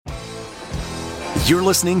You're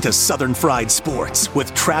listening to Southern Fried Sports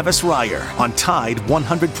with Travis Reier on Tide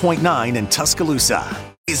 100.9 in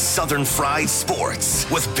Tuscaloosa. Is Southern Fried Sports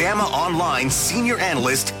with Bama Online senior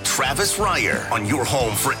analyst Travis Reier on your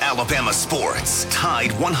home for Alabama sports.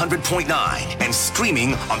 Tide 100.9 and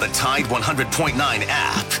streaming on the Tide 100.9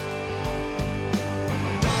 app.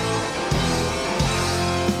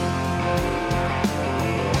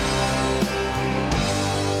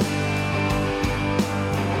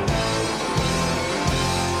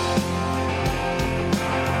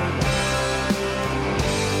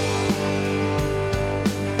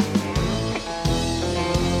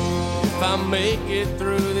 If I make it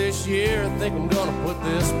through this year, I think I'm gonna put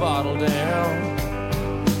this bottle down.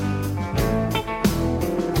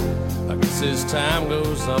 I guess as time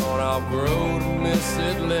goes on, I'll grow to miss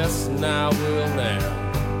it less than I will now.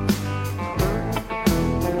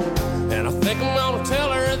 And I think I'm gonna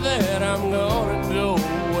tell her that I'm gonna go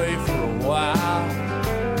away for a while,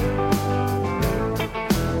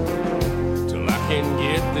 till I can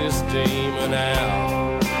get this demon out.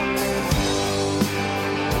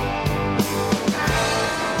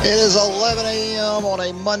 It is 11 a.m. on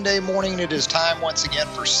a Monday morning. It is time once again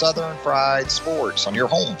for Southern Fried Sports on your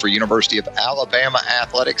home for University of Alabama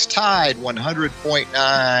Athletics, Tide 100.9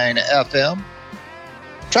 FM.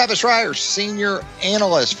 Travis Reier, senior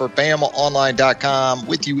analyst for BamaOnline.com,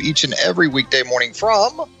 with you each and every weekday morning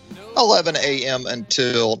from 11 a.m.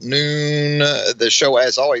 until noon. The show,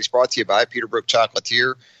 as always, brought to you by Peterbrook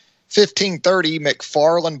Chocolatier, 1530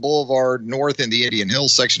 McFarland Boulevard, north in the Indian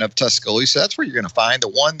Hills section of Tuscaloosa. That's where you're going to find the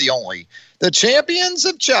one, the only, the champions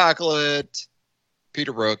of chocolate,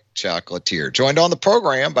 Peterbrook Chocolatier. Joined on the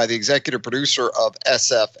program by the executive producer of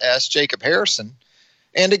SFS, Jacob Harrison.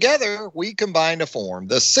 And together, we combine to form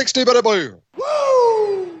the 60-minute Blue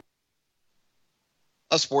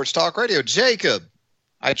of Sports Talk Radio. Jacob,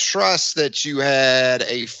 I trust that you had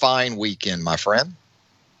a fine weekend, my friend.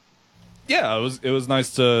 Yeah, it was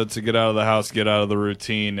nice to get out of the house, get out of the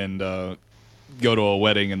routine, and go to a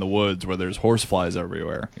wedding in the woods where there's horseflies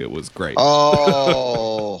everywhere. It was great.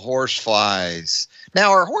 Oh, horseflies.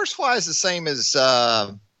 Now, are horseflies the same as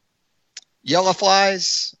yellow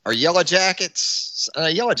flies or yellow jackets?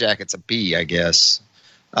 Yellow jacket's a bee, I guess.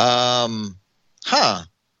 Horseflies.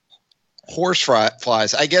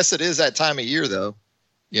 I guess it is that time of year, though.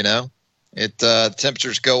 You know,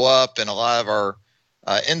 temperatures go up, and a lot of our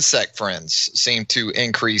insect friends seem to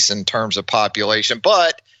increase in terms of population.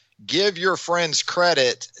 But give your friends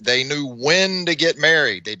credit. They knew when to get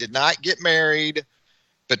married. They did not get married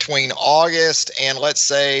between August and, let's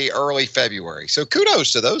say, early February. So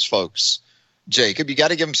kudos to those folks, Jacob. You got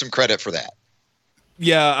to give them some credit for that.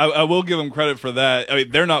 Yeah, I will give them credit for that. I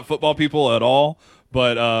mean, they're not football people at all.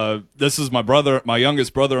 But this is my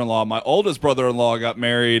youngest brother-in-law. My oldest brother-in-law got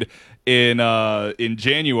married in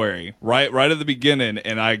January, right at the beginning,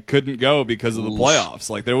 and I couldn't go because of the playoffs.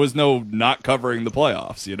 Like, there was no not covering the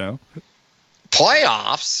playoffs, you know?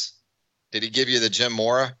 Playoffs? Did he give you the Jim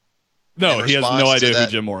Mora? No, he has no idea who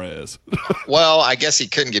Jim Mora is. Well, I guess he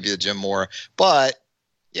couldn't give you the Jim Mora. But,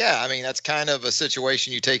 yeah, I mean, that's kind of a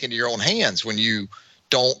situation you take into your own hands when you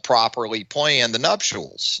don't properly plan the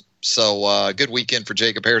nuptials. So good weekend for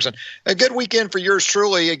Jacob Harrison. A good weekend for yours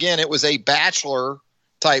truly. Again, it was a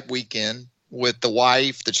bachelor-type weekend with the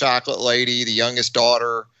wife, the chocolate lady, the youngest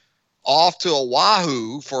daughter, off to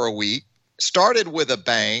Oahu for a week. Started with a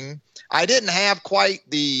bang. I didn't have quite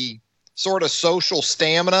the sort of social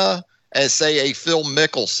stamina as, say, a Phil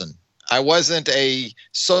Mickelson. I wasn't a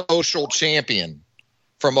social champion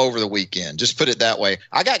from over the weekend. Just put it that way.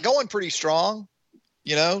 I got going pretty strong,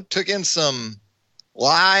 you know, took in some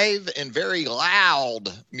live and very loud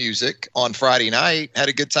music on Friday night. Had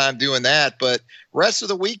a good time doing that. But rest of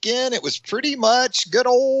the weekend, it was pretty much good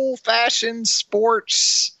old-fashioned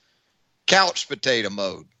sports couch potato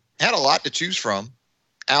mode. Had a lot to choose from.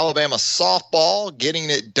 Alabama softball getting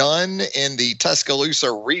it done in the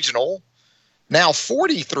Tuscaloosa Regional. Now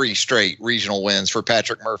 43 straight regional wins for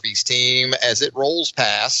Patrick Murphy's team as it rolls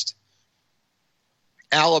past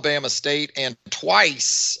Alabama State and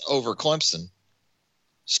twice over Clemson.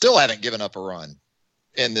 Still haven't given up a run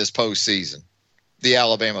in this postseason, the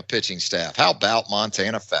Alabama pitching staff. How about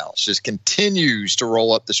Montana Fouts? Just continues to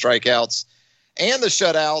roll up the strikeouts and the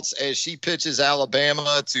shutouts as she pitches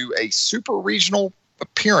Alabama to a super regional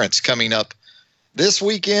appearance coming up this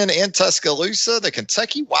weekend in Tuscaloosa. The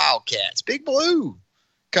Kentucky Wildcats, Big Blue,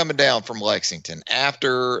 coming down from Lexington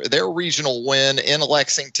after their regional win in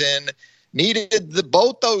Lexington. Needed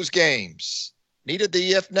both those games. Needed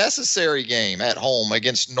the if necessary game at home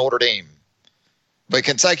against Notre Dame. But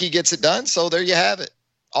Kentucky gets it done, so there you have it.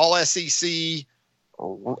 All SEC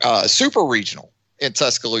super regional in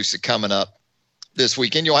Tuscaloosa coming up this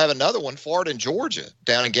weekend. You'll have another one, Florida and Georgia,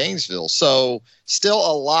 down in Gainesville. So still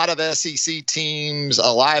a lot of SEC teams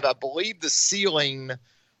alive. I believe the ceiling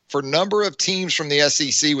for number of teams from the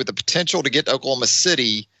SEC with the potential to get to Oklahoma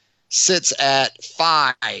City sits at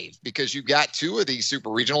 5, because you've got 2 of these super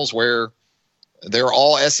regionals where they're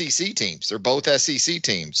all SEC teams. They're both SEC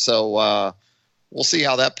teams. So we'll see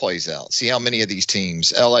how that plays out. See how many of these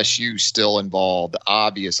teams. LSU still involved,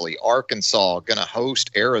 obviously. Arkansas going to host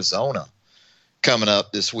Arizona coming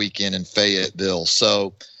up this weekend in Fayetteville.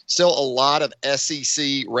 So still a lot of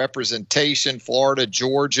SEC representation. Florida,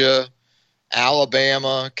 Georgia,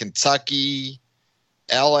 Alabama, Kentucky,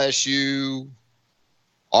 LSU,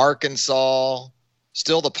 Arkansas,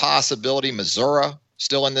 still the possibility, Missouri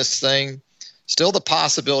still in this thing, still the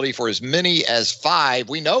possibility for as many as 5.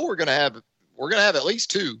 We know we're going to have at least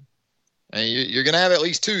 2. And you're going to have at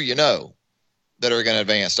least 2, that are going to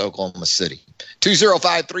advance to Oklahoma City.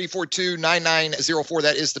 205-342-9904.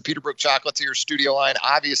 That is the Peterbrook Chocolatier studio line.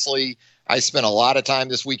 Obviously, I spent a lot of time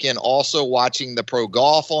this weekend also watching the pro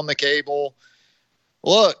golf on the cable.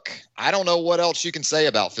 Look, I don't know what else you can say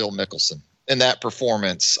about Phil Mickelson in that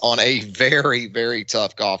performance on a very, very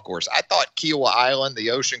tough golf course. I thought Kiowa Island, the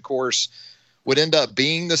ocean course, would end up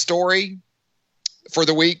being the story for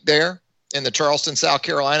the week there in the Charleston, South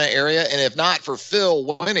Carolina area. And if not for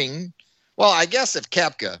Phil winning, well, I guess if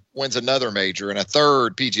Koepka wins another major and a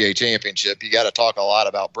third PGA championship, you got to talk a lot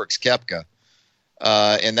about Brooks Koepka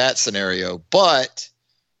in that scenario. But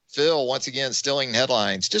Phil, once again, stealing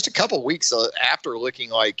headlines just a couple weeks after looking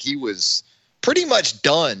like he was pretty much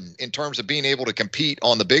done in terms of being able to compete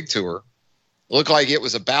on the big tour. Looked like it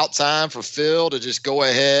was about time for Phil to just go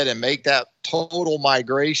ahead and make that total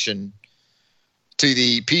migration to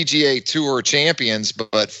the PGA Tour champions.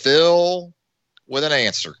 But Phil with an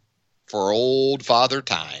answer for old Father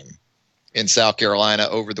Time in South Carolina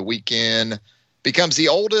over the weekend, becomes the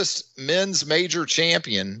oldest men's major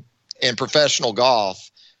champion in professional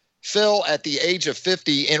golf. Phil, at the age of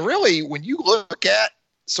 50, and really when you look at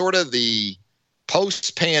sort of the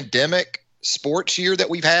post-pandemic sports year that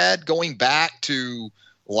we've had, going back to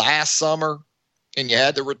last summer, and you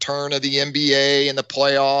had the return of the NBA and the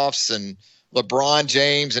playoffs and LeBron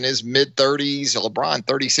James in his mid-30s, LeBron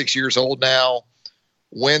 36 years old now,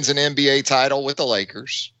 wins an NBA title with the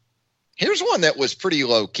Lakers. Here's one that was pretty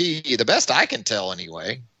low-key, the best I can tell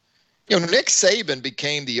anyway. Nick Saban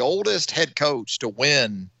became the oldest head coach to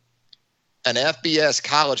win an FBS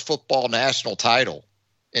college football national title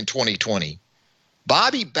in 2020.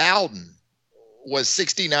 Bobby Bowden was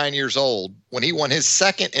 69 years old when he won his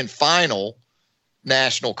second and final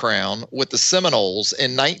national crown with the Seminoles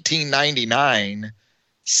in 1999.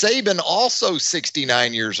 Saban also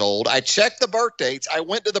 69 years old. I checked the birth dates. I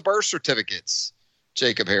went to the birth certificates,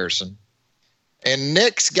 Jacob Harrison. And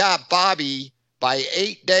Nick's got Bobby by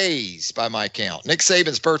 8 days by my count. Nick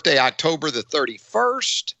Saban's birthday, October the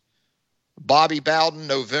 31st. Bobby Bowden,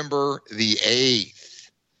 November the 8th.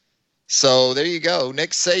 So there you go.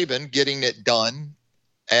 Nick Saban getting it done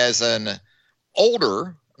as an older,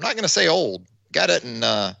 I'm not going to say old, got it in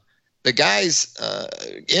the guy's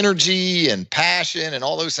energy and passion and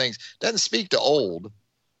all those things. Doesn't speak to old,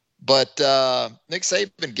 but Nick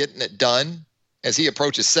Saban getting it done as he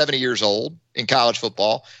approaches 70 years old in college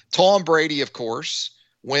football. Tom Brady, of course,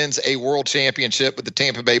 wins a world championship with the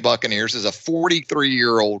Tampa Bay Buccaneers as a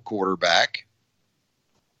 43-year-old quarterback.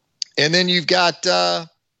 And then you've got Phil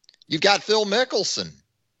Mickelson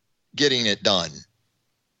getting it done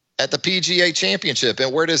at the PGA Championship.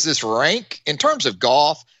 And where does this rank? In terms of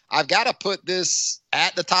golf, I've got to put this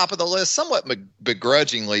at the top of the list somewhat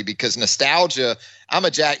begrudgingly because nostalgia. I'm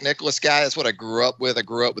a Jack Nicklaus guy. That's what I grew up with. I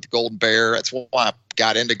grew up with Golden Bear. That's why I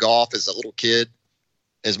got into golf as a little kid,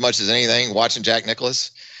 as much as anything, watching Jack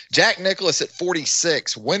Nicklaus. Jack Nicklaus at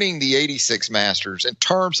 46, winning the 86 Masters. In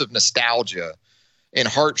terms of nostalgia and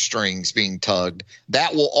heartstrings being tugged,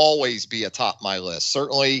 that will always be atop my list.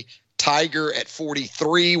 Certainly Tiger at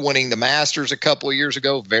 43, winning the Masters a couple of years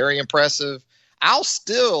ago. Very impressive. I'll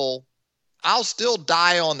still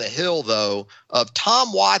die on the hill, though, of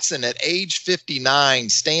Tom Watson at age 59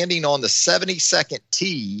 standing on the 72nd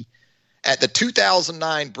tee at the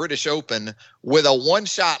 2009 British Open with a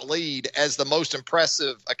one-shot lead as the most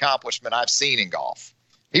impressive accomplishment I've seen in golf.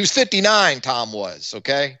 He was 59, Tom was,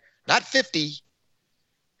 okay? Not 50.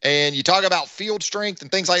 And you talk about field strength and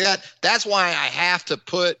things like that. That's why I have to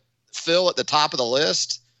put Phil at the top of the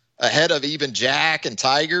list ahead of even Jack and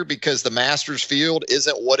Tiger, because the Masters field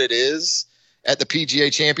isn't what it is at the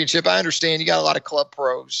PGA Championship. I understand you got a lot of club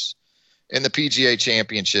pros in the PGA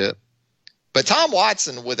Championship, But Tom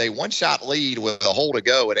Watson with a one-shot lead with a hole to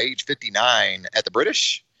go at age 59 at the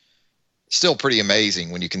British, still pretty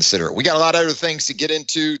amazing when you consider it. We got a lot of other things to get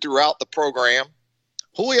into throughout the program.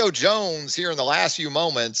 Julio Jones here in the last few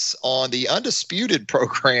moments on the Undisputed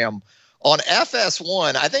program on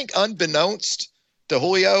FS1. I think unbeknownst to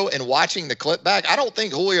Julio and watching the clip back, I don't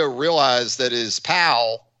think Julio realized that his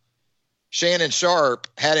pal, Shannon Sharp,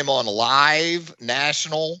 had him on live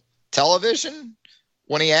national television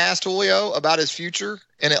when he asked Julio about his future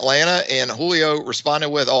in Atlanta, and Julio responded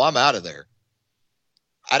with, "Oh, I'm out of there."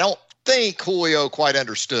 I don't think Julio quite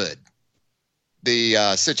understood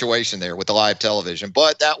the situation there with the live television,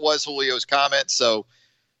 but that was Julio's comment. So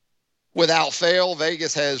without fail,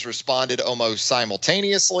 Vegas has responded almost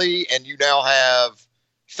simultaneously, and you now have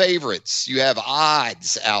favorites. You have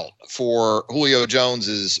odds out for Julio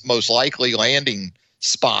Jones's most likely landing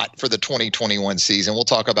spot for the 2021 season. We'll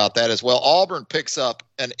talk about that as well. Auburn picks up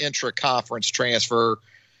an intra-conference transfer,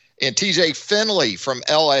 and TJ Finley from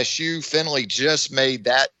LSU. Finley just made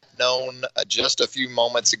that known just a few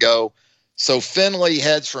moments ago. So Finley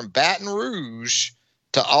heads from Baton Rouge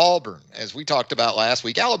to Auburn, as we talked about last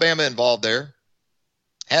week. Alabama involved there.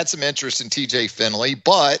 Had some interest in TJ Finley,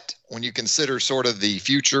 but when you consider sort of the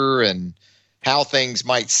future and how things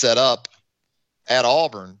might set up at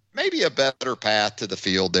Auburn, maybe a better path to the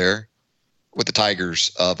field there with the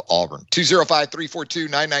Tigers of Auburn.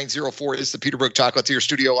 205-342-9904 is the Peterbrook Chocolatier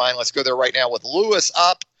studio line. Let's go there right now with Lewis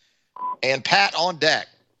up and Pat on deck.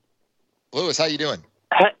 Lewis, how you doing?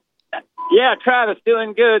 Yeah, Travis,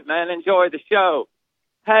 doing good, man. Enjoy the show.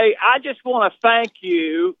 Hey, I just want to thank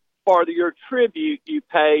you for your tribute you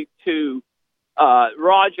paid to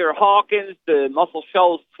Roger Hawkins, the Muscle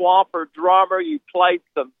Shoals Swamper drummer. You played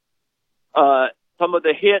some of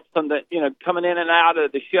the hits from the, coming in and out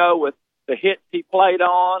of the show with the hits he played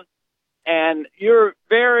on. And you're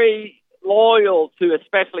very loyal to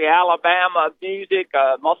especially Alabama music,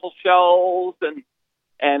 Muscle Shoals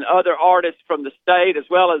and other artists from the state, as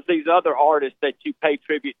well as these other artists that you pay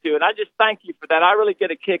tribute to. And I just thank you for that. I really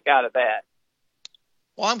get a kick out of that.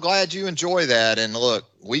 Well, I'm glad you enjoy that. And look,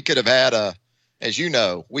 we could have had a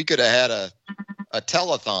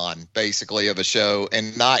telethon basically of a show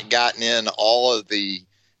and not gotten in all of the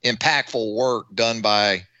impactful work done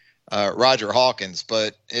by Roger Hawkins.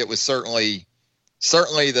 But it was certainly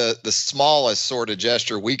the smallest sort of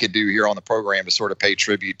gesture we could do here on the program to sort of pay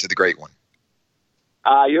tribute to the great one.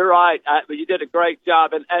 You're right. But you did a great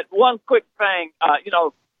job. And one quick thing,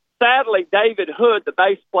 sadly, David Hood, the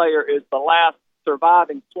bass player, is the last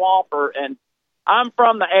surviving Swamper. And I'm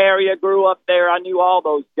from the area, grew up there. I knew all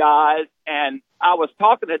those guys. And I was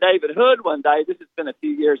talking to David Hood one day. This has been a few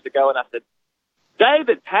years ago. And I said,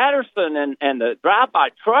 David Patterson and the Drive-By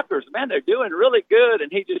Truckers, man, they're doing really good.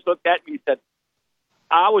 And he just looked at me and said,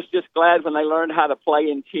 I was just glad when they learned how to play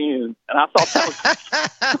in tune. And I thought that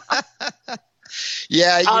was...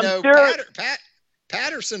 Yeah, sure.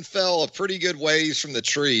 Patterson fell a pretty good ways from the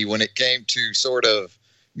tree when it came to sort of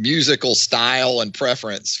musical style and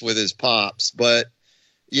preference with his pops. But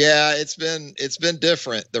yeah, it's been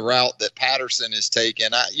different, the route that Patterson has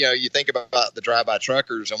taken. You think about the Drive-By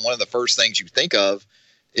Truckers, and one of the first things you think of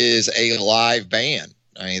is a live band.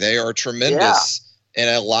 I mean, they are tremendous in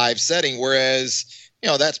a live setting, whereas,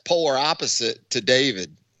 that's polar opposite to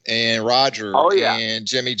David and Roger and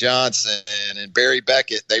Jimmy Johnson and Barry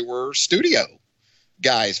Beckett. They were studio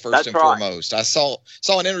guys first and foremost. I saw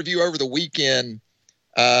an interview over the weekend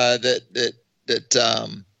that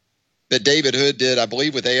David Hood did, I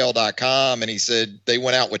believe, with AL.com, and he said they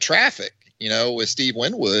went out with Traffic, with Steve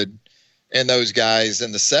Winwood and those guys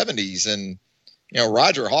in the 70s. And,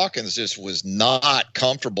 Roger Hawkins just was not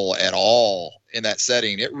comfortable at all in that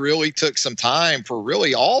setting. It really took some time for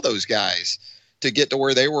really all those guys to get to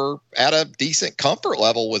where they were at a decent comfort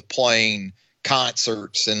level with playing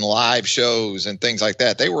concerts and live shows and things like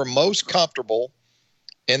that. They were most comfortable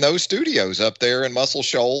in those studios up there in Muscle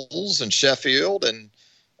Shoals and Sheffield. And,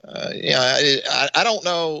 I don't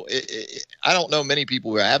know. I don't know many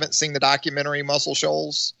people who haven't seen the documentary Muscle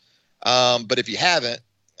Shoals. But if you haven't,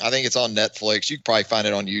 I think it's on Netflix. You can probably find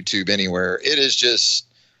it on YouTube anywhere. It is just,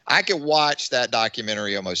 I could watch that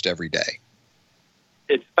documentary almost every day.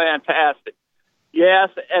 It's fantastic. Yes,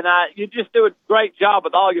 and you just do a great job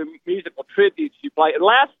with all your musical tributes you play. And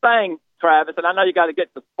last thing, Travis, and I know you got to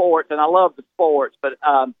get to sports, and I love the sports, but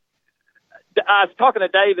I was talking to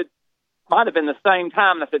David, might have been the same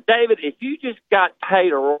time, and I said, David, if you just got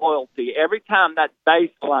paid a royalty every time that bass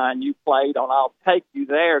line you played on I'll Take You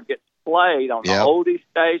There gets played on the oldie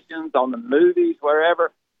stations, on the movies,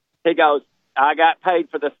 wherever, he goes, I got paid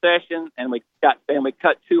for the session, and we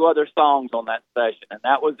cut 2 other songs on that session, and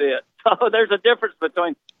that was it. So there's a difference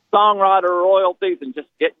between songwriter royalties and just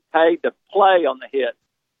getting paid to play on the hit.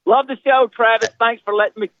 Love the show, Travis. Thanks for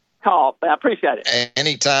letting me call. I appreciate it.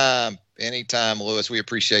 Anytime, Lewis. We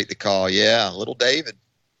appreciate the call. Yeah, little David.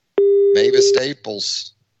 Mavis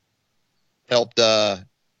Staples helped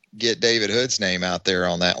get David Hood's name out there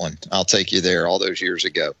on that one. I'll take you there all those years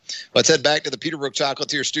ago. Let's head back to the Peterbrook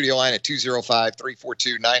Chocolatier studio line at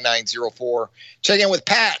 205-342-9904. Check in with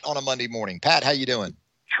Pat on a Monday morning. Pat, how you doing?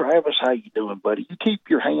 Travis, how you doing, buddy? You keep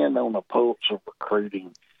your hand on the pulse of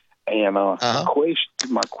recruiting. And my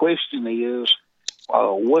question is,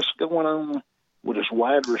 what's going on with this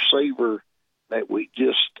wide receiver that we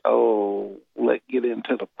just let get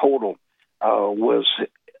into the portal? Was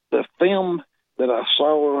the film that I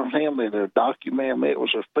saw of him in a documentary, it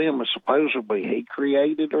was a film that supposedly he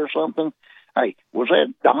created or something? Hey, was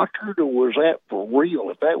that doctored or was that for real?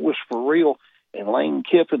 If that was for real and Lane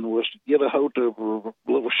Kiffin was to get a hold of a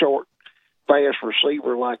little short, fast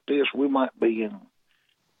receiver like this, we might be in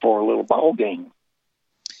for a little ball game.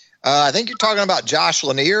 I think you're talking about Josh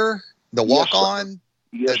Lanier, the walk-on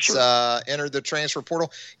that's entered the transfer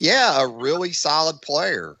portal. Yeah, a really solid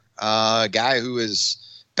player. A guy who has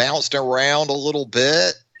bounced around a little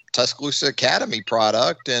bit, Tuscaloosa Academy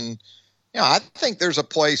product. And, I think there's a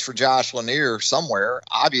place for Josh Lanier somewhere.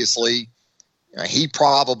 Obviously, he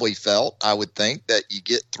probably felt, I would think, that you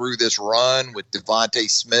get through this run with Devontae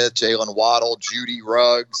Smith, Jalen Waddle, Judy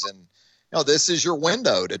Ruggs, and this is your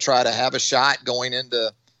window to try to have a shot going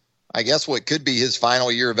into, I guess, what could be his final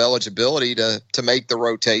year of eligibility to make the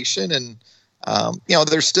rotation. And,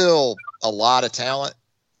 there's still a lot of talent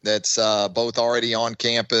that's both already on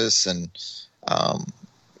campus. And,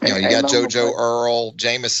 you got JoJo Earl,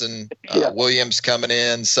 Jamison Williams coming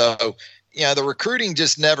in. So, the recruiting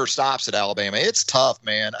just never stops at Alabama. It's tough,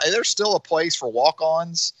 man. There's still a place for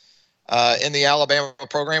walk-ons in the Alabama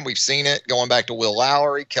program. We've seen it going back to Will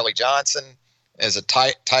Lowry, Kelly Johnson as a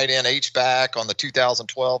tight end H-back on the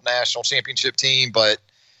 2012 national championship team. But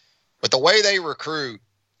the way they recruit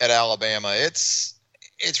at Alabama, it's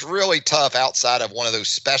really tough outside of one of those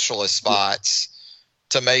specialist spots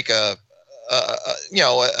to make a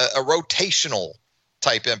rotational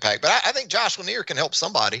type impact. But I think Josh Lanier can help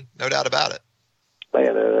somebody, no doubt about it.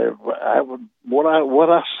 Man, what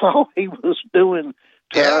I saw he was doing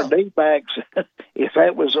to our D-backs, if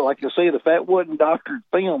that was, like I said, if that wasn't doctored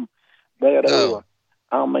film, that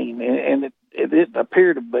and it didn't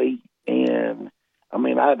appear to be. And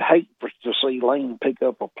I'd hate to see Lane pick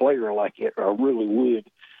up a player like it. I really would.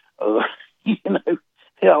 All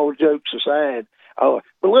jokes aside. But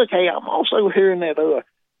look, hey, I'm also hearing that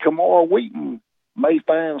Kamar Wheaton may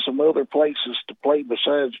find some other places to play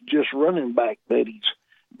besides just running back, that he's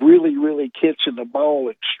really, really catching the ball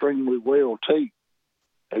extremely well, too.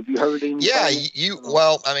 Have you heard anything? Yeah,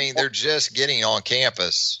 they're just getting on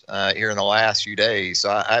campus here in the last few days.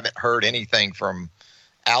 So I haven't heard anything from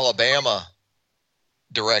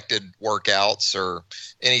Alabama-directed workouts or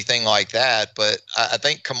anything like that. But I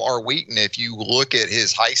think Kamar Wheaton, if you look at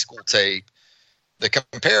his high school tape, the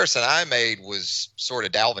comparison I made was sort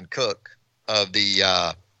of Dalvin Cook of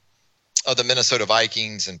the Minnesota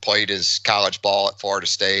Vikings and played his college ball at Florida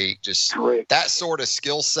State. Just correct. That sort of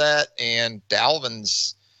skill set. And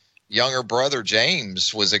Dalvin's younger brother,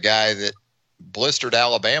 James, was a guy that blistered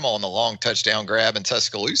Alabama on the long touchdown grab in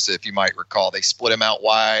Tuscaloosa, if you might recall. They split him out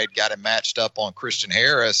wide, got him matched up on Christian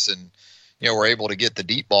Harris, and, were able to get the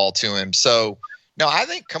deep ball to him. So, no, I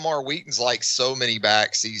think Kamar Wheaton's like so many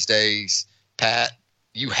backs these days, Pat.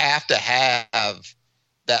 You have to have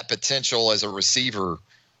that potential as a receiver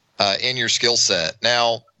in your skill set.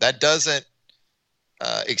 Now, that doesn't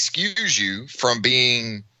excuse you from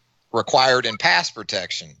being required in pass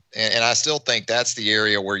protection. And I still think that's the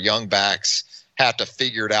area where young backs have to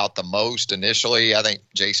figure it out the most initially. I think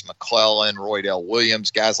Jason McClellan, Roydell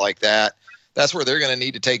Williams, guys like that, that's where they're going to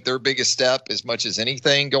need to take their biggest step as much as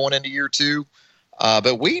anything going into year two.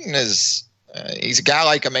 But Wheaton he's a guy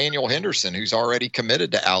like Emmanuel Henderson, who's already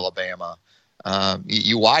committed to Alabama.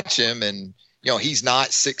 You watch him and, he's not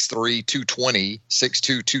 6'3", 220, 6'2",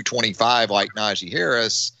 225 like Najee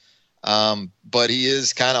Harris. But he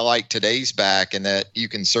is kind of like today's back in that you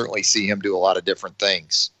can certainly see him do a lot of different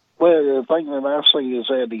things. Well, the thing that I see is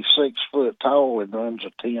that he's 6 foot tall and runs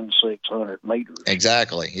a 10,600 meters.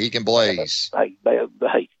 Exactly. He can blaze.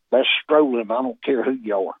 That's strolling. I don't care who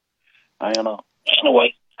you are. And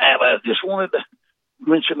anyway, I just wanted to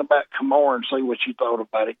mention about Kamar and see what you thought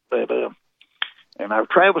about it. But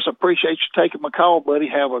Travis, I appreciate you taking my call, buddy.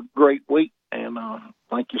 Have a great week, and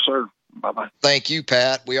thank you, sir. Bye-bye. Thank you,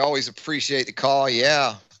 Pat. We always appreciate the call.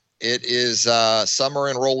 Yeah, it is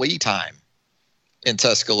summer enrollee time in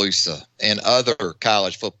Tuscaloosa and other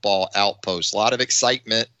college football outposts. A lot of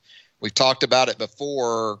excitement. We've talked about it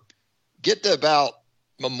before. Get to about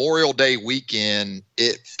Memorial Day weekend,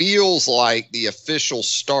 it feels like the official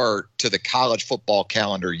start to the college football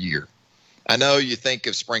calendar year. I know you think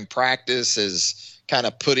of spring practice as kind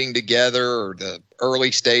of putting together the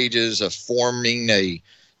early stages of forming a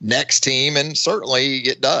next team, and certainly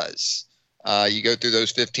it does. You go through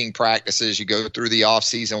those 15 practices, you go through the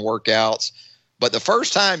off-season workouts, but the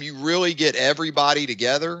first time you really get everybody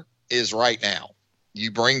together is right now.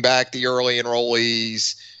 You bring back the early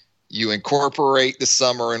enrollees, you incorporate the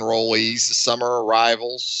summer enrollees, the summer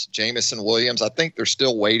arrivals, Jamison Williams. I think they're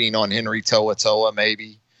still waiting on Henry To'oTo'o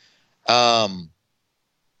maybe. And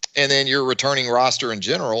then your returning roster in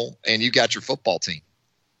general, and you got your football team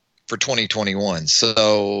for 2021.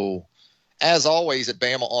 So as always at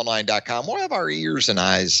BamaOnline.com, we'll have our ears and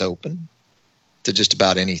eyes open to just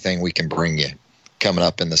about anything we can bring you coming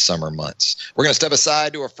up in the summer months. We're going to step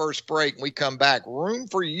aside to our first break. When we come back, room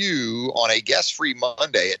for you on a guest-free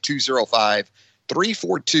Monday at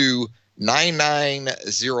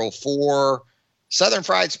 205-342-9904. Southern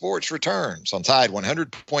Fried Sports returns on Tide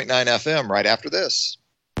 100.9 FM right after this.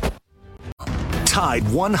 Tide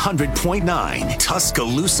 100.9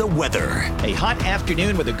 Tuscaloosa weather. A hot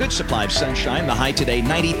afternoon with a good supply of sunshine. The high today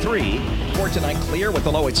 93. For tonight clear with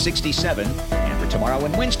the low at 67. And for tomorrow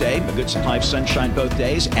and Wednesday, a good supply of sunshine both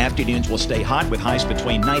days. Afternoons will stay hot with highs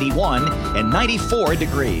between 91 and 94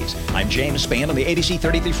 degrees. I'm James Spann on the ADC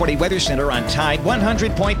 3340 Weather Center on Tide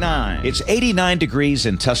 100.9. It's 89 degrees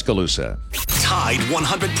in Tuscaloosa. Tide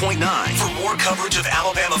 100.9. For more coverage of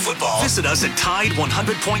Alabama football, visit us at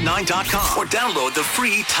Tide100.9.com or download the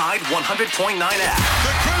free Tide 100.9 app.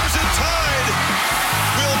 The Crimson Tide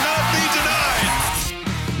will not be denied.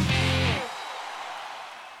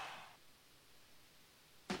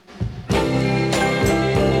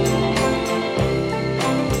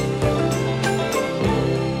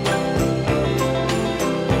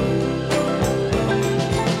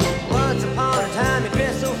 Once upon a time you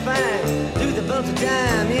dressed so fine, threw the bumps of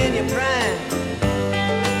dime in your prime.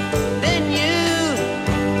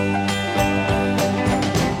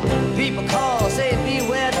 People call, say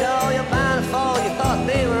beware doll, you're bound to fall, you thought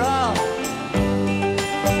they were all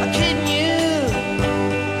kidding you.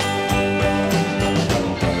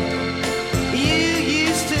 You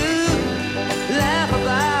used to laugh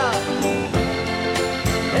about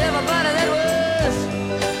everybody that was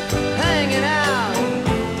hanging out.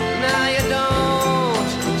 Now you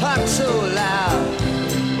don't talk so loud.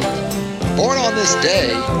 Born on this day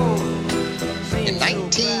in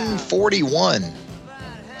 1941.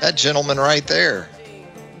 That gentleman right there.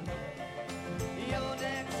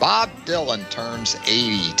 Bob Dylan turns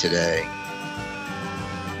 80 today.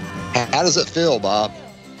 How does it feel, Bob?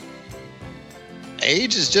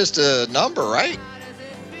 Age is just a number, right?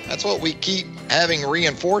 That's what we keep having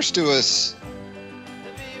reinforced to us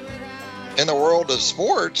in the world of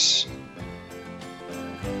sports.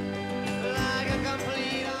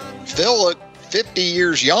 Phil looked 50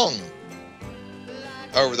 years young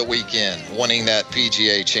over the weekend, winning that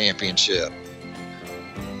PGA championship.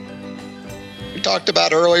 We talked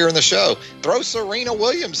about earlier in the show. Throw Serena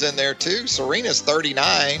Williams in there too. Serena's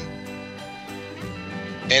 39.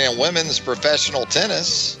 And in women's professional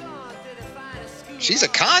tennis, she's a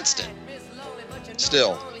constant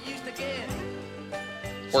still,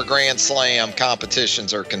 where Grand Slam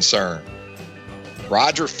competitions are concerned.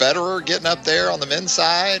 Roger Federer getting up there on the men's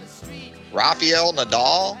side. Rafael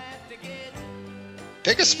Nadal.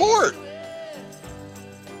 Pick a sport.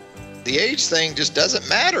 The age thing just doesn't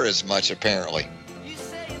matter as much, apparently.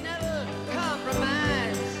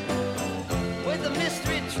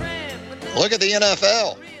 Look at the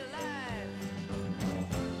NFL.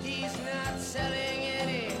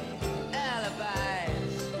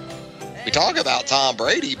 We talk about Tom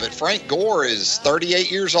Brady, but Frank Gore is 38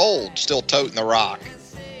 years old, still toting the rock.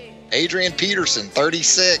 Adrian Peterson,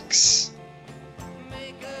 36.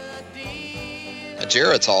 A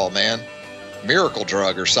Geritol, man. Miracle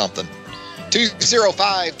drug or something.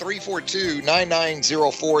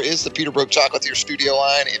 205-342-9904 is the Peterbrook Chocolatier studio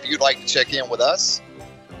line if you'd like to check in with us.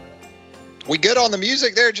 We good on the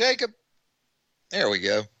music there, Jacob? There we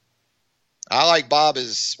go. I like Bob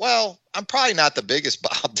as well. I'm probably not the biggest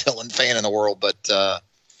Bob Dylan fan in the world, but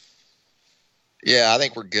yeah, I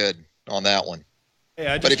think we're good on that one. Hey,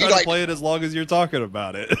 I just try to play it as long as you're talking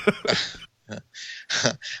about it.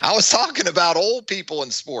 I was talking about old people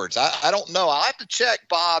in sports. I don't know. I'll have to check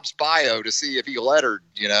Bob's bio to see if he lettered,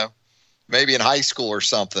 maybe in high school or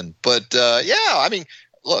something. But, yeah, I mean,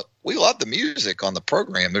 look, we love the music on the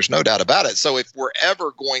program. There's no doubt about it. So if we're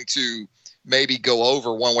ever going to maybe go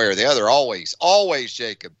over one way or the other. Always,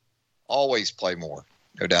 Jacob. Always play more.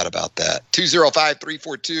 No doubt about that.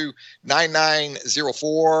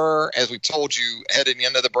 205-342-9904. As we told you, heading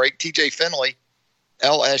into the break, TJ Finley,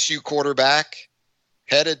 LSU quarterback,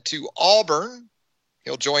 headed to Auburn.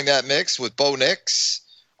 He'll join that mix with Bo Nix.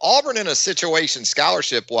 Auburn in a situation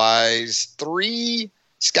scholarship-wise, 3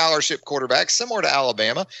 scholarship quarterbacks, similar to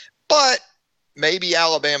Alabama, but maybe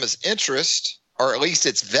Alabama's interest, or at least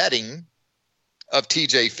its vetting of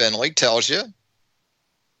TJ Finley, tells you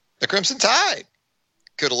the Crimson Tide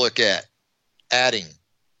could look at adding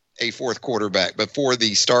a 4th quarterback before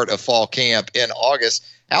the start of fall camp in August.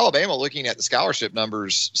 Alabama, looking at the scholarship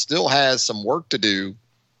numbers, still has some work to do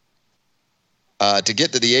to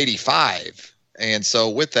get to the 85. And so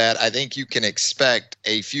with that, I think you can expect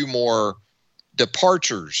a few more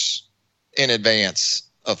departures in advance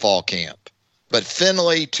of fall camp. But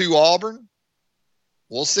Finley to Auburn,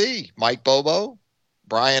 we'll see. Mike Bobo,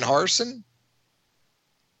 Brian Harsin,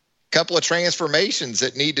 couple of transformations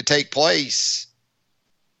that need to take place.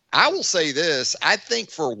 I will say this. I think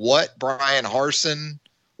for what Brian Harsin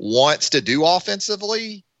wants to do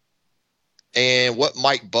offensively and what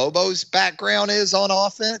Mike Bobo's background is on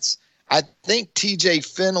offense, I think TJ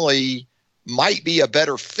Finley might be a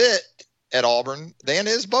better fit at Auburn than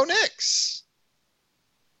is Bo Nix.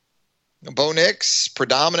 Bo Nix,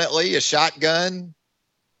 predominantly a shotgun,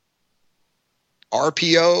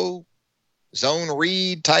 RPO, zone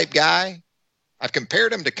read type guy. I've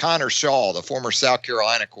compared him to Connor Shaw, the former South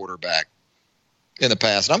Carolina quarterback, in the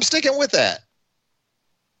past, and I'm sticking with that.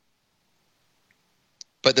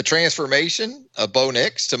 But the transformation of Bo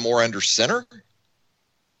Nix to more under center,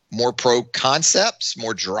 more pro concepts,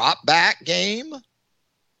 more drop back game.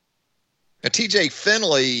 Now, TJ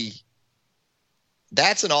Finley,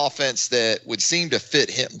 that's an offense that would seem to fit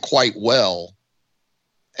him quite well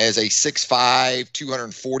as a 6'5",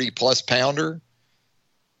 240-plus pounder.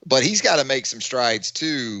 But he's got to make some strides,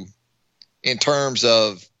 too, in terms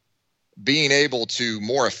of being able to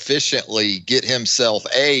more efficiently get himself,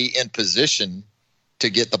 A, in position to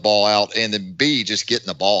get the ball out, and then, B, just getting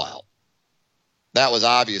the ball out. That was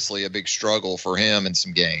obviously a big struggle for him in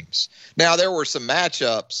some games. Now, there were some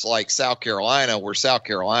matchups like South Carolina where South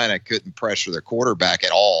Carolina couldn't pressure their quarterback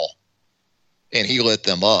at all, and he lit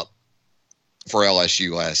them up for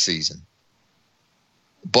LSU last season.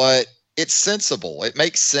 But it's sensible. It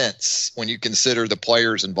makes sense when you consider the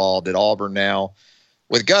players involved at Auburn now.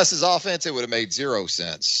 With Gus's offense, it would have made 0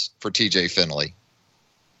 sense for TJ Finley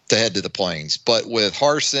to head to the Plains. But with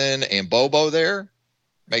Harsin and Bobo there,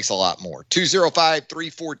 makes a lot more.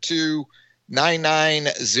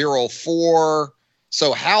 205-342-9904.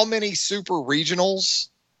 So how many super regionals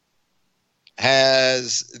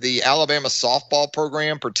has the Alabama softball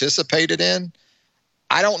program participated in?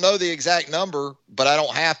 I don't know the exact number, but I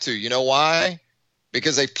don't have to. You know why?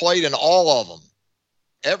 Because they've played in all of them.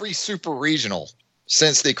 Every super regional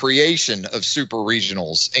since the creation of super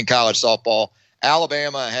regionals in college softball,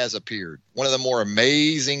 Alabama has appeared. One of the more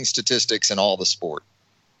amazing statistics in all the sport.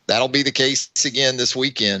 That'll be the case again this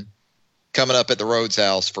weekend, coming up at the Rhodes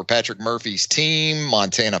House for Patrick Murphy's team,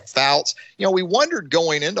 Montana Fouts. You know, we wondered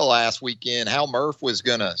going into last weekend how Murph was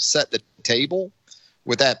going to set the table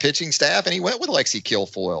with that pitching staff, and he went with Lexi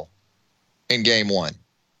Kilfoyle in game 1.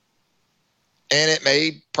 And it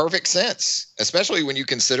made perfect sense, especially when you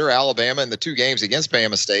consider Alabama in the 2 games against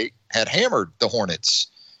Bama State had hammered the Hornets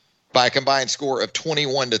by a combined score of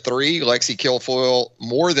 21-3. Lexi Kilfoyle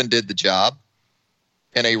more than did the job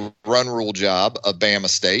in a run rule job of Bama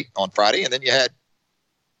State on Friday. And then you had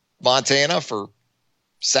Montana for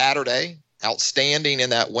Saturday, outstanding in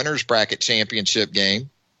that winner's bracket championship game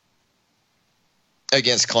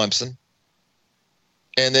against Clemson.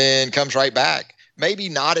 And then comes right back. Maybe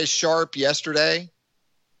not as sharp yesterday,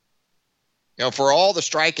 you know, for all the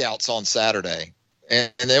strikeouts on Saturday.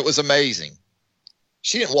 And it was amazing.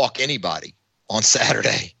 She didn't walk anybody on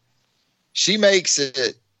Saturday. She makes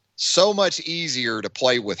it so much easier to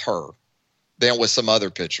play with her than with some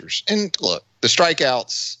other pitchers. And look, the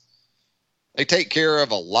strikeouts, they take care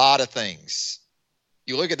of a lot of things.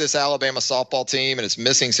 You look at this Alabama softball team, and it's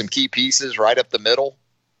missing some key pieces right up the middle.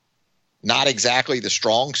 Not exactly the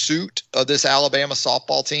strong suit of this Alabama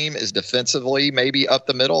softball team is defensively, maybe up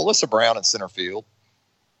the middle. Alyssa Brown in center field.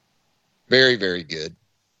 Very, very good.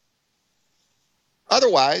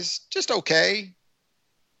 Otherwise, just okay.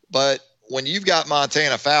 But when you've got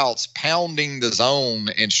Montana Fouts pounding the zone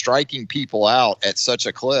and striking people out at such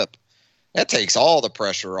a clip, that takes all the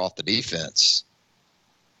pressure off the defense.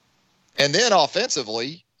 And then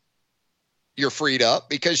offensively, you're freed up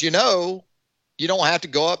because you know you don't have to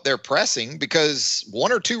go up there pressing because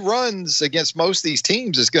 1 or 2 runs against most of these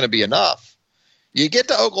teams is going to be enough. You get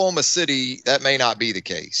to Oklahoma City, that may not be the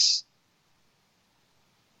case.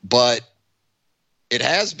 But it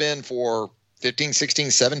has been for 15, 16,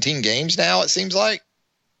 17 games now, it seems like.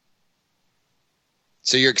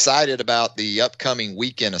 So you're excited about the upcoming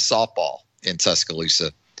weekend of softball in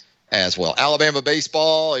Tuscaloosa as well. Alabama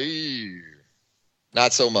baseball,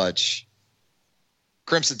 not so much.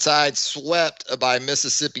 Crimson Tide swept by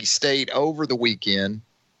Mississippi State over the weekend.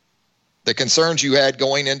 The concerns you had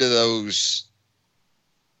going into those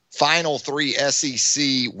final 3 SEC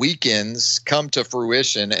weekends come to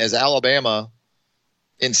fruition as Alabama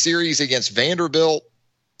in series against Vanderbilt,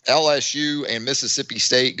 LSU, and Mississippi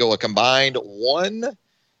State go a combined 1-7,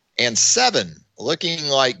 looking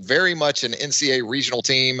like very much an NCAA regional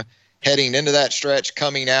team heading into that stretch,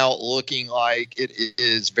 coming out looking like it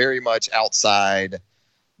is very much outside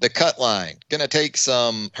the cut line. Going to take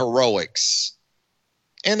some heroics.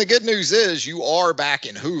 And the good news is you are back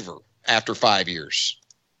in Hoover after 5 years.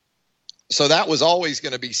 So that was always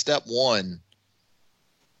going to be step one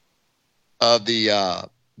of the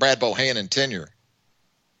Brad Bohannon tenure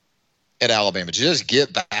at Alabama. Just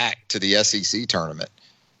get back to the SEC tournament.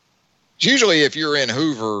 Usually if you're in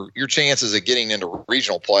Hoover, your chances of getting into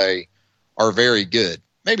regional play are very good.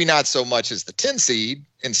 Maybe not so much as the 10 seed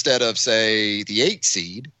instead of, say, the 8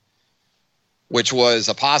 seed, which was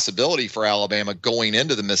a possibility for Alabama going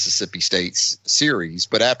into the Mississippi State series.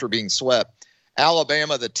 But after being swept,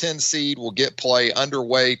 Alabama, the 10 seed, will get play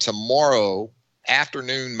underway tomorrow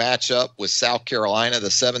afternoon matchup with South Carolina,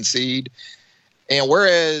 the 7 seed. And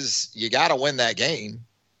whereas you got to win that game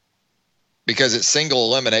because it's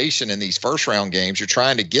single elimination in these first round games, you're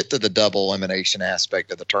trying to get to the double elimination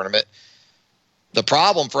aspect of the tournament. The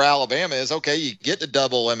problem for Alabama is, okay, you get to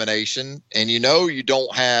double elimination and you know you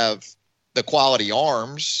don't have the quality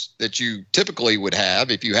arms that you typically would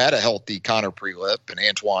have if you had a healthy Connor Prelip and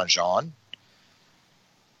Antoine Jean.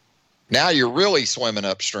 Now you're really swimming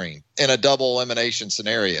upstream in a double elimination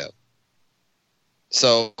scenario.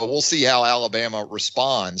 So we'll see how Alabama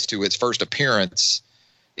responds to its first appearance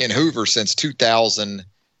in Hoover since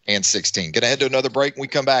 2016. Going to head to another break. When we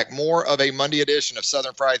come back, more of a Monday edition of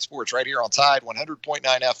Southern Fried Sports right here on Tide 100.9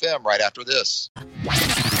 FM right after this.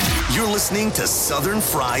 You're listening to Southern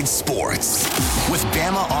Fried Sports with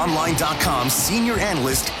BamaOnline.com senior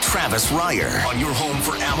analyst Travis Reier on your home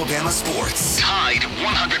for Alabama sports. Tide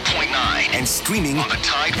 100.9 and streaming on the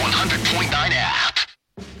Tide 100.9 app.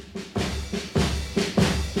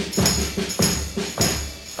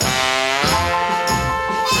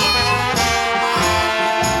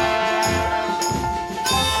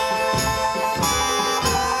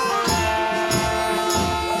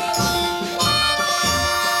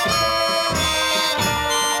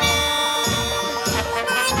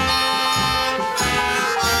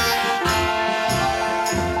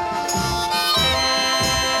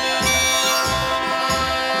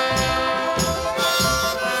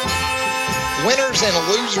 Winners and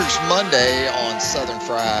Losers Monday on Southern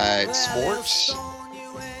Fried Sports.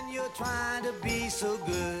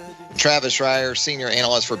 Travis Reier, senior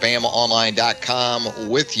analyst for BamaOnline.com,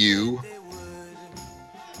 with you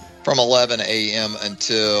from 11 a.m.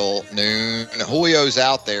 until noon. Julio's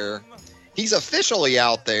out there. He's officially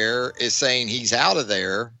out there, is saying he's out of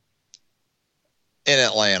there in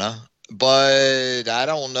Atlanta. But I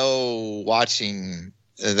don't know, watching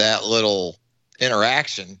that little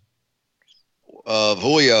interaction of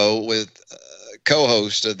Julio with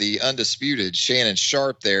co-host of the Undisputed, Shannon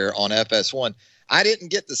Sharpe, there on FS1. I didn't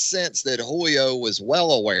get the sense that Julio was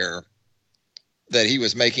well aware that he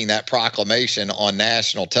was making that proclamation on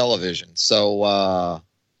national television. So I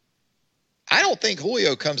don't think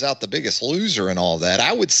Julio comes out the biggest loser in all that.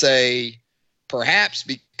 I would say perhaps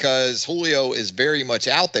because Julio is very much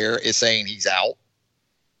out there, is saying he's out.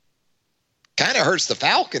 Kind of hurts the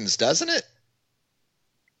Falcons, doesn't it?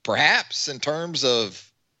 Perhaps in terms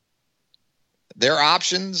of their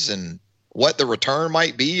options and what the return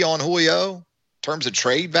might be on Julio, in terms of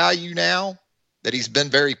trade value now that he's been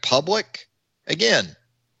very public. Again,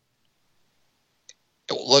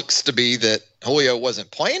 it looks to be that Julio wasn't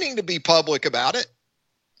planning to be public about it,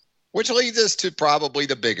 which leads us to probably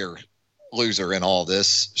the bigger loser in all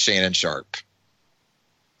this, Shannon Sharpe.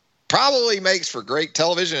 Probably makes for great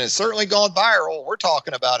television. It's certainly gone viral. We're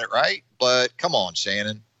talking about it, right? But come on,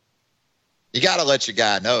 Shannon. You got to let your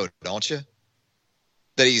guy know, don't you?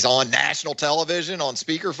 That he's on national television, on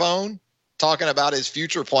speakerphone, talking about his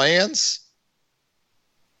future plans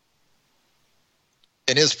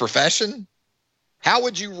in his profession. How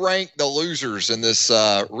would you rank the losers in this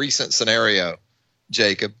recent scenario,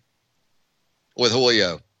 Jacob? with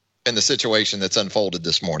Julio in the situation that's unfolded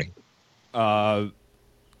this morning? I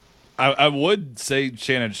would say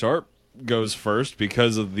Shannon Sharp goes first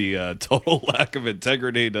because of the total lack of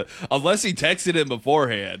integrity. Unless he texted him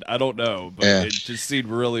beforehand, I don't know, but it just seemed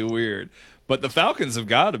really weird. But the Falcons have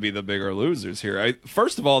got to be the bigger losers here.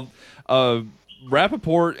 First of all,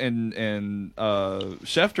 Rappaport and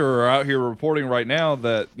Schefter are out here reporting right now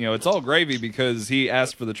that it's all gravy because he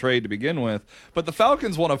asked for the trade to begin with. But the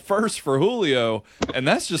Falcons want a first for Julio, and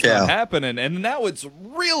that's just not happening. And now it's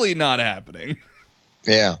really not happening.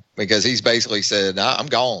 Yeah, because he's basically said, I'm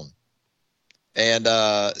gone. And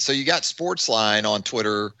so you got Sportsline on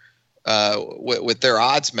Twitter with their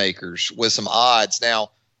odds makers with some odds. Now,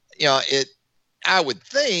 I would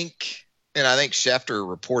think, and I think Schefter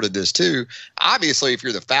reported this too, obviously if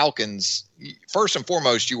you're the Falcons, first and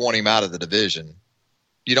foremost, you want him out of the division.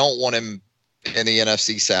 You don't want him in the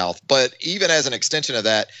NFC South. But even as an extension of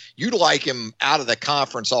that, you'd like him out of the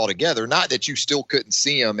conference altogether. Not that you still couldn't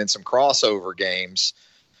see him in some crossover games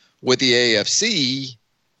with the AFC,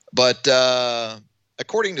 but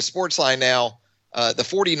according to Sportsline now, the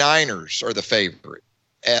 49ers are the favorite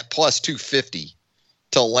at plus 250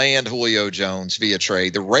 to land Julio Jones via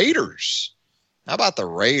trade. The Raiders, how about the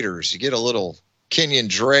Raiders? You get a little Kenyon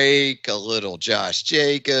Drake, a little Josh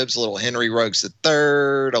Jacobs, a little Henry Ruggs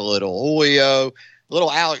III, a little Julio, a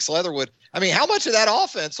little Alex Leatherwood. I mean, how much of that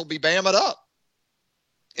offense will be bammed up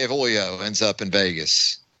if Julio ends up in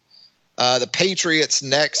Vegas? The Patriots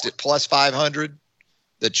next at plus 500.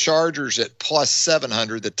 The Chargers at plus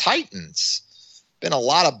 700. The Titans, been a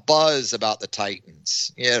lot of buzz about the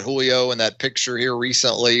Titans. You had Julio in that picture here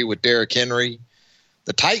recently with Derrick Henry.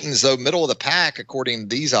 The Titans, though, middle of the pack, according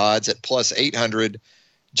to these odds, at plus 800.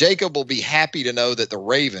 Jacob will be happy to know that the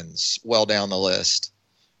Ravens, well down the list,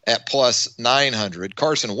 at plus 900.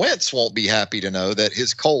 Carson Wentz won't be happy to know that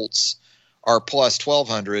his Colts are plus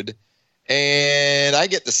 1,200. And I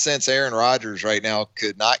get the sense Aaron Rodgers right now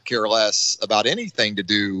could not care less about anything to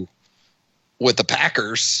do with the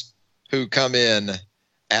Packers, who come in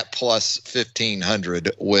at plus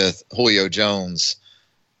 1,500 with Julio Jones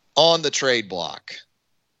on the trade block.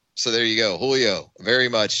 So there you go. Julio very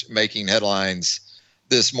much making headlines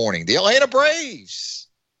this morning. The Atlanta Braves,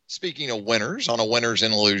 speaking of winners on a winners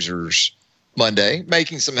and losers Monday,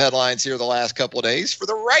 making some headlines here the last couple of days for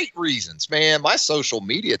the right reasons. Man, my social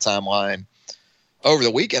media timeline over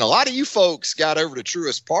the weekend, a lot of you folks got over to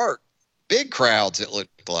Truist Park. Big crowds, it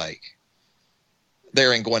looked like,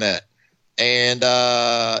 there in Gwinnett and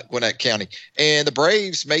Gwinnett County. And the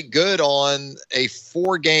Braves make good on a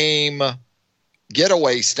 4-game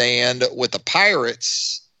getaway stand with the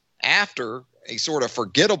Pirates after a sort of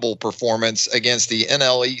forgettable performance against the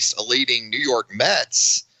NL East leading New York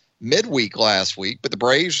Mets midweek last week. But the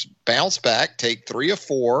Braves bounce back, take 3 of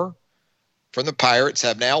 4 from the Pirates,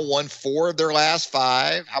 have now won 4 of their last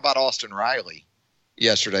 5. How about Austin Riley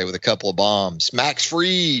yesterday with a couple of bombs? Max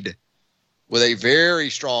Fried with a very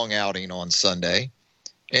strong outing on Sunday.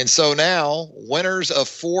 And so now, winners of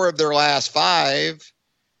 4 of their last 5,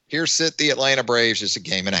 here sit the Atlanta Braves just a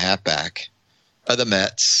game and a half back of the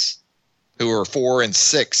Mets, who are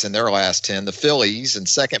 4-6 in their last 10. The Phillies in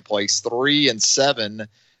second place, 3-7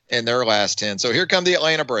 in their last 10. So here come the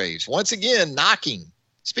Atlanta Braves. Once again, knocking,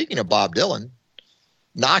 speaking of Bob Dylan,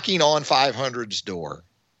 knocking on 500's door.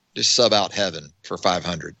 Just sub out heaven for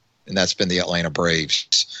 500. And that's been the Atlanta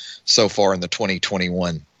Braves so far in the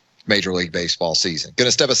 2021 Major League Baseball season. Going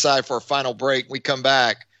to step aside for a final break. We come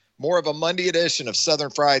back. More of a Monday edition of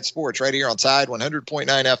Southern Fried Sports right here on Tide 100.9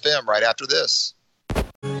 FM right after this.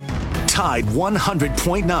 Tide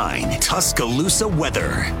 100.9 Tuscaloosa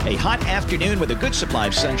weather. A hot afternoon with a good supply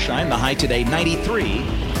of sunshine. The high today 93.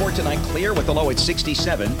 For tonight clear with the low at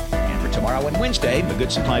 67. And for tomorrow and Wednesday, a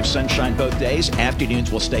good supply of sunshine both days.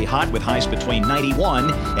 Afternoons will stay hot with highs between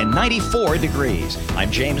 91 and 94 degrees.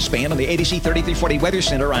 I'm James Spann on the ABC 3340 Weather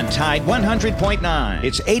Center on Tide 100.9.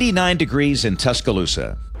 It's 89 degrees in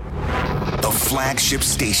Tuscaloosa. The flagship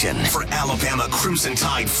station for Alabama Crimson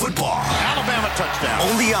Tide football. Alabama touchdown.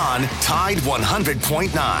 Only on Tide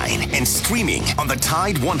 100.9 and streaming on the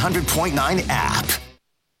Tide 100.9 app.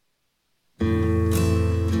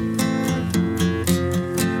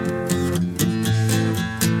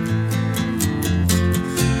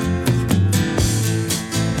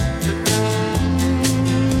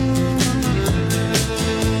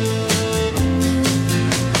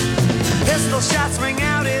 Pistol shots ring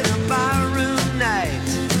out in a barroom night.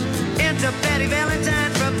 Enter Betty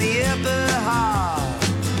Valentine from the upper hall.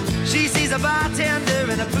 She sees a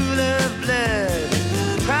bartender in a pool of blood.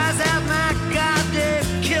 Cries out, my God,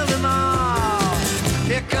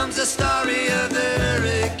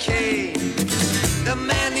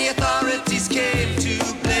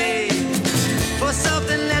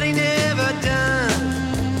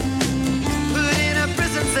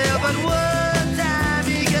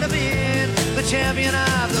 champion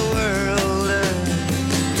of the world.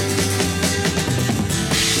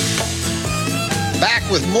 Back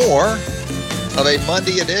with more of a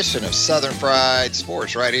Monday edition of Southern Fried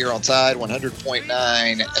Sports right here on Tide 100.9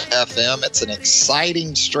 FM. It's an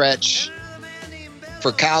exciting stretch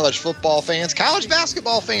for college football fans, college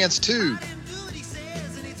basketball fans too.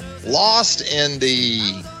 Lost in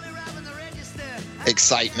the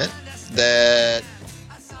excitement that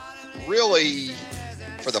really,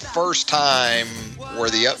 for the first time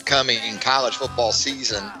where the upcoming college football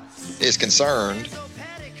season is concerned,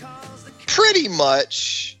 pretty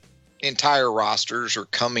much entire rosters are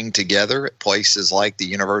coming together at places like the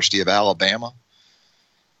University of Alabama.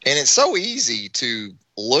 And it's so easy to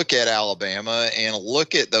look at Alabama and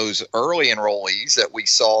look at those early enrollees that we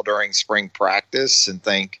saw during spring practice and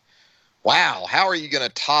think, wow, how are you going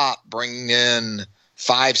to top bringing in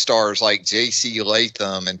 5 stars like J.C.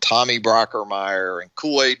 Latham and Tommy Brockermeyer and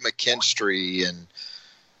Kool-Aid McKinstry and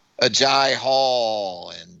Ajay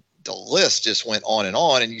Hall, and the list just went on.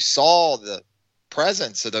 And you saw the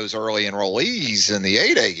presence of those early enrollees in the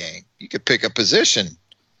 8A game. You could pick a position,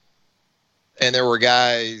 and there were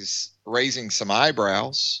guys raising some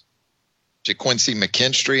eyebrows. JaQuincy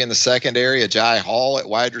McKinstry in the secondary, Ajay Hall at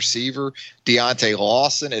wide receiver, Deontay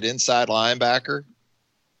Lawson at inside linebacker.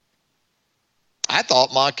 I thought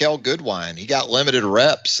Monkel Goodwine, he got limited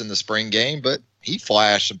reps in the spring game, but he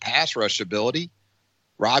flashed some pass rush ability.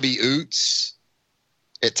 Robbie Oots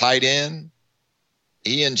at tight end,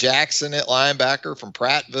 Ian Jackson at linebacker from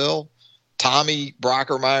Prattville, Tommy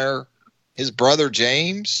Brockermeyer, his brother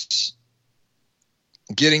James,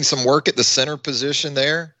 getting some work at the center position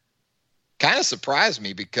there. Kind of surprised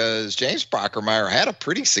me because James Brockermeyer had a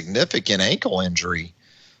pretty significant ankle injury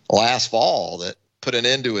last fall that put an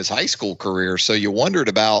end to his high school career. So you wondered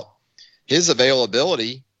about his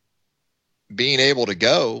availability, being able to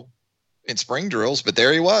go in spring drills, but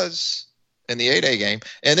there he was in the 8A game.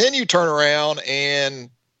 And then you turn around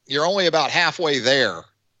and you're only about halfway there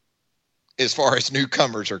as far as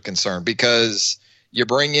newcomers are concerned, because you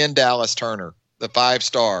bring in Dallas Turner, the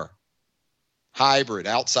 5-star hybrid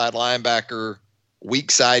outside linebacker,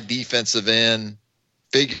 weak side defensive end.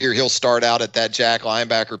 Figure he'll start out at that jack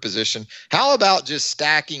linebacker position. How about just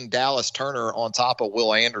stacking Dallas Turner on top of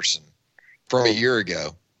Will Anderson from a year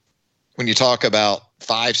ago? When you talk about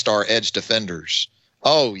 5-star edge defenders,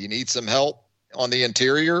 oh, you need some help on the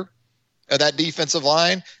interior of that defensive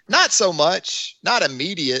line? Not so much, not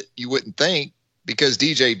immediate, you wouldn't think, because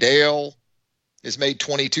DJ Dale has made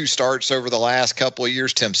 22 starts over the last couple of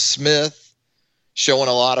years. Tim Smith showing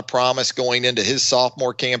a lot of promise going into his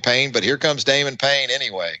sophomore campaign. But here comes Damon Payne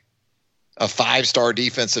anyway, a 5-star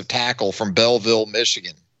defensive tackle from Belleville,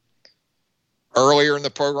 Michigan. Earlier in the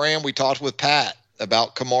program, we talked with Pat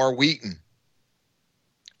about Kamar Wheaton,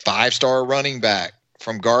 5-star running back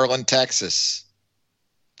from Garland, Texas,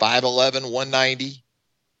 5'11", 190.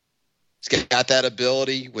 He's got that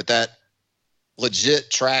ability with that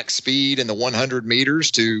legit track speed in the 100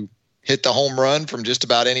 meters to hit the home run from just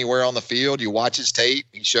about anywhere on the field. You watch his tape,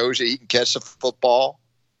 he shows you he can catch the football.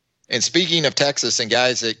 And speaking of Texas and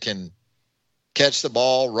guys that can catch the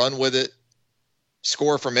ball, run with it,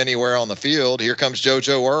 score from anywhere on the field, here comes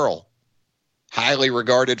JoJo Earle, highly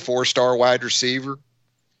regarded 4-star wide receiver.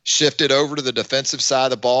 Shifted over to the defensive side of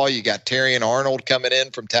the ball, you got Terrion Arnold coming in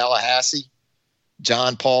from Tallahassee,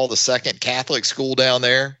 John Paul II Catholic school down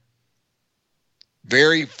there.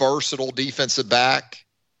 Very versatile defensive back.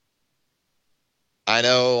 I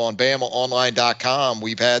know on BamaOnline.com,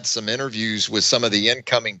 we've had some interviews with some of the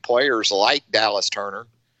incoming players like Dallas Turner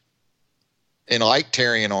and like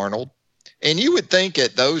Terrion Arnold. And you would think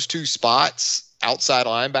at those two spots, outside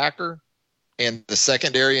linebacker and the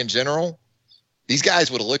secondary in general, these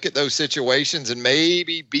guys would look at those situations and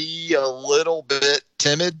maybe be a little bit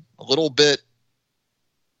timid, a little bit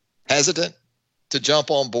hesitant to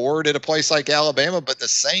jump on board at a place like Alabama. But the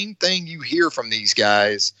same thing you hear from these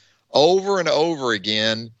guys over and over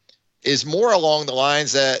again is more along the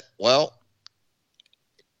lines that, well,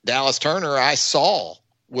 Dallas Turner, I saw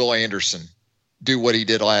Will Anderson do what he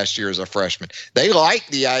did last year as a freshman. They like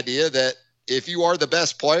the idea that if you are the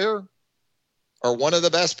best player or one of the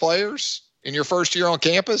best players in your first year on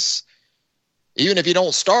campus, even if you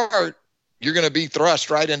don't start, you're going to be thrust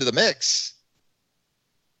right into the mix.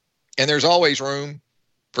 And there's always room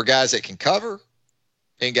for guys that can cover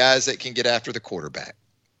and guys that can get after the quarterback.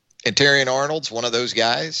 And Terrion Arnold's one of those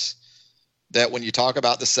guys that when you talk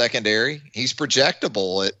about the secondary, he's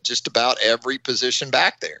projectable at just about every position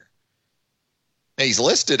back there. Now, he's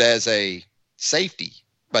listed as a safety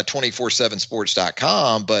by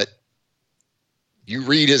 247sports.com, but you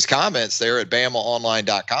read his comments there at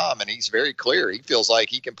BamaOnline.com, and he's very clear. He feels like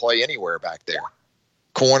he can play anywhere back there.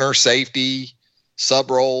 Corner, safety, sub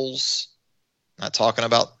roles. Not talking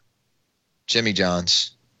about Jimmy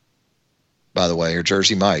John's, by the way, or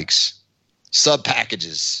Jersey Mike's. Sub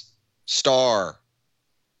packages, star,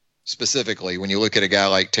 specifically when you look at a guy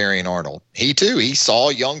like Terrion Arnold. He saw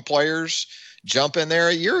young players jump in there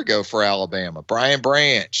a year ago for Alabama. Brian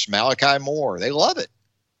Branch, Malachi Moore, they love it.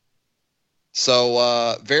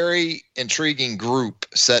 So very intriguing group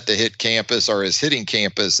set to hit campus, or is hitting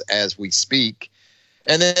campus as we speak.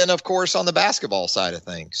 And then, of course, on the basketball side of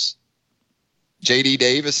things, J.D.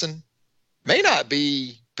 Davison may not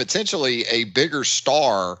be potentially a bigger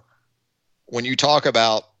star when you talk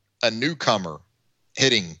about a newcomer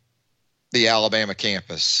hitting the Alabama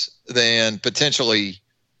campus than potentially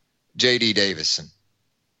J.D. Davison.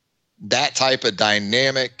 That type of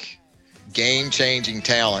dynamic, game-changing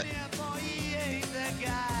talent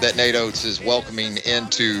that Nate Oates is welcoming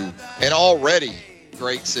into an already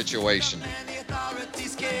great situation.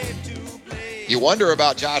 You wonder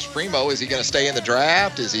about Josh Primo. Is he going to stay in the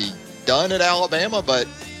draft? Is he done at Alabama? But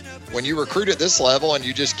when you recruit at this level and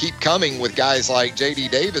you just keep coming with guys like J.D.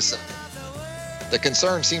 Davison, the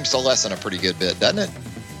concern seems to lessen a pretty good bit, doesn't it?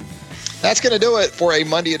 That's going to do it for a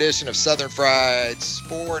Monday edition of Southern Fried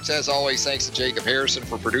Sports. As always, thanks to Jacob Harrison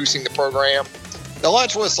for producing the program. The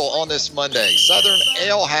lunch whistle on this Monday, Southern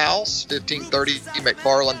Ale House, 1530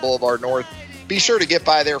 McFarland Boulevard North. Be sure to get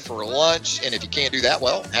by there for lunch, and if you can't do that,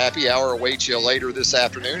 well, happy hour awaits you later this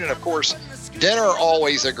afternoon. And, of course, dinner,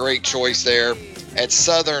 always a great choice there at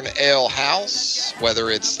Southern Ale House,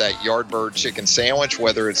 whether it's that Yardbird chicken sandwich,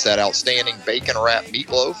 whether it's that outstanding bacon-wrapped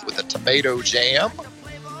meatloaf with a tomato jam,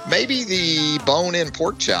 maybe the bone-in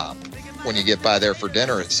pork chop when you get by there for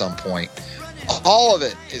dinner at some point. All of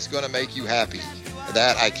it is going to make you happy.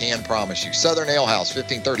 That I can promise you. Southern Ale House,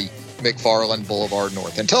 1530 McFarland Boulevard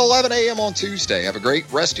North. Until 11 a.m. on Tuesday. Have a great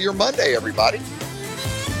rest of your Monday, everybody.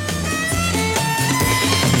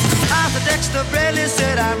 Arthur Dexter Bradley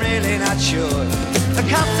said, I'm really not sure. The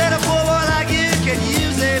cop said a poor boy like you can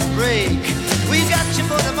use a break. We got you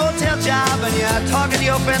for the motel job and you're talking to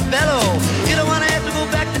your friend Bello. You don't want to have to go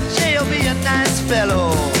back to jail, be a nice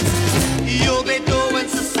fellow. You'll be